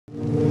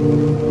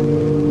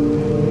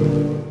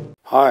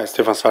Hi,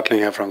 Stefan Swartling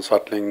here from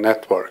Swartling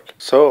Network.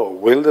 So,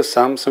 will the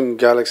Samsung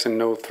Galaxy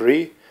Note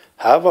 3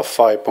 have a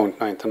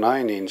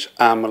 5.99-inch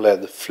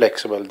AMOLED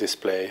flexible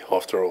display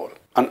after all?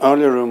 An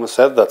earlier rumor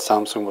said that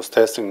Samsung was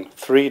testing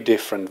 3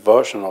 different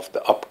versions of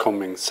the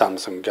upcoming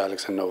Samsung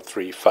Galaxy Note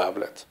 3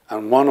 phablet,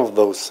 and one of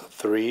those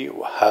 3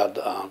 had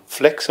a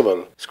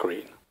flexible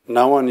screen.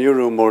 Now a new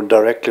rumor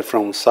directly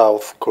from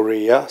South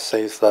Korea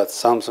says that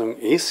Samsung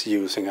is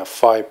using a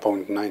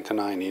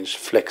 5.99-inch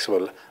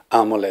flexible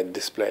AMOLED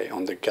display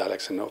on the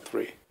Galaxy Note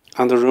 3.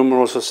 And the rumor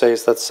also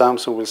says that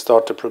Samsung will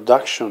start the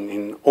production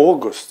in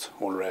August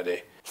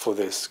already for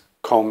this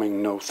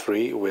coming Note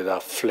 3 with a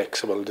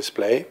flexible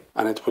display.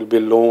 And it will be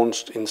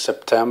launched in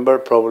September,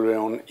 probably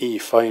on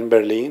IFA in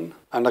Berlin.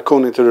 And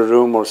according to the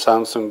rumor,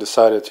 Samsung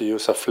decided to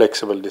use a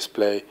flexible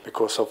display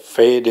because of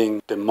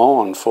fading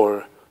demand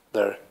for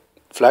their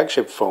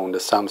flagship phone, the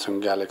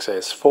Samsung Galaxy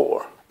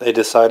S4. They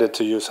decided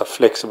to use a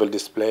flexible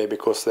display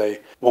because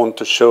they want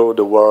to show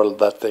the world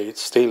that they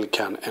still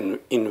can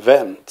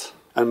invent.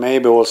 And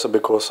maybe also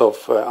because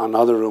of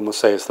another rumor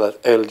says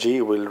that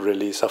LG will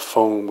release a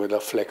phone with a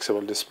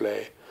flexible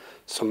display.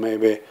 So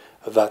maybe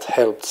that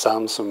helped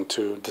Samsung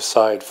to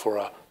decide for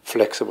a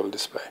flexible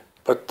display.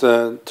 But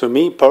to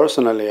me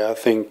personally, I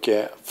think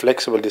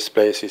flexible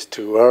displays is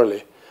too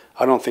early.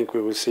 I don't think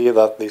we will see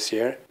that this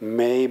year.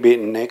 Maybe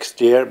next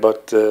year,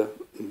 but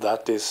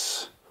that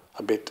is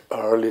a bit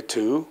early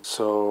too.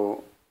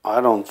 So I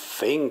don't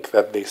think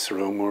that this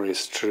rumor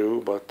is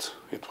true, but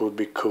it would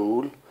be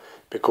cool.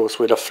 Because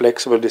with a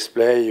flexible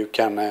display you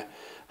can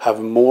have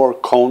more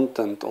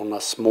content on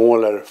a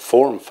smaller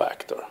form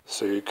factor.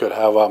 So you could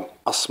have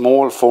a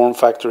small form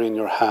factor in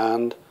your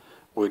hand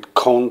with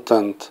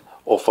content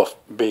of a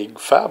big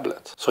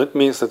phablet. So it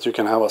means that you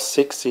can have a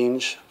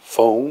 6-inch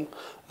phone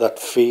that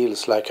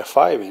feels like a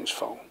 5-inch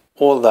phone.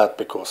 All that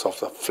because of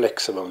the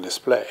flexible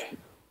display.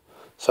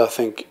 So I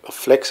think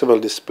flexible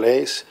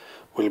displays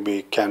will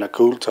be kind of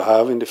cool to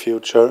have in the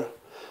future.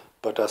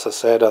 But as I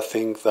said, I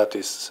think that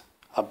is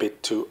a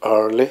bit too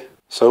early.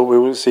 So we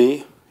will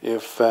see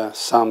if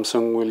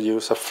Samsung will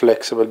use a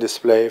flexible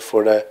display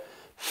for the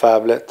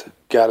phablet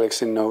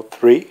Galaxy Note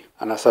 3.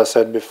 And as I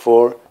said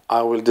before,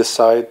 I will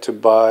decide to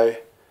buy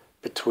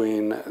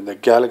between the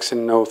Galaxy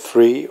Note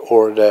 3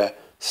 or the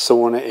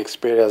Sony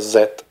Xperia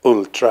Z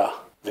Ultra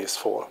this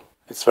fall.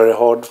 It's very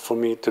hard for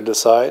me to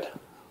decide.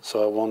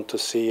 So I want to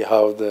see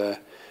how the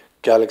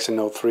Galaxy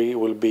Note 3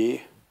 will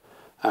be,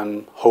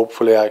 and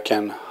hopefully I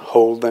can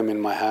hold them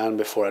in my hand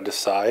before I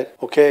decide.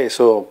 Okay,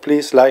 so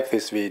please like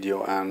this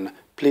video and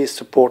please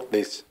support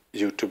this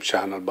YouTube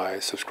channel by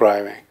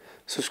subscribing.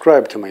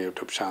 Subscribe to my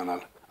YouTube channel.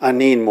 I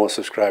need more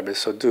subscribers,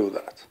 so do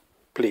that.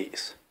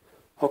 Please.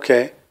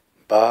 Okay,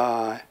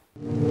 bye.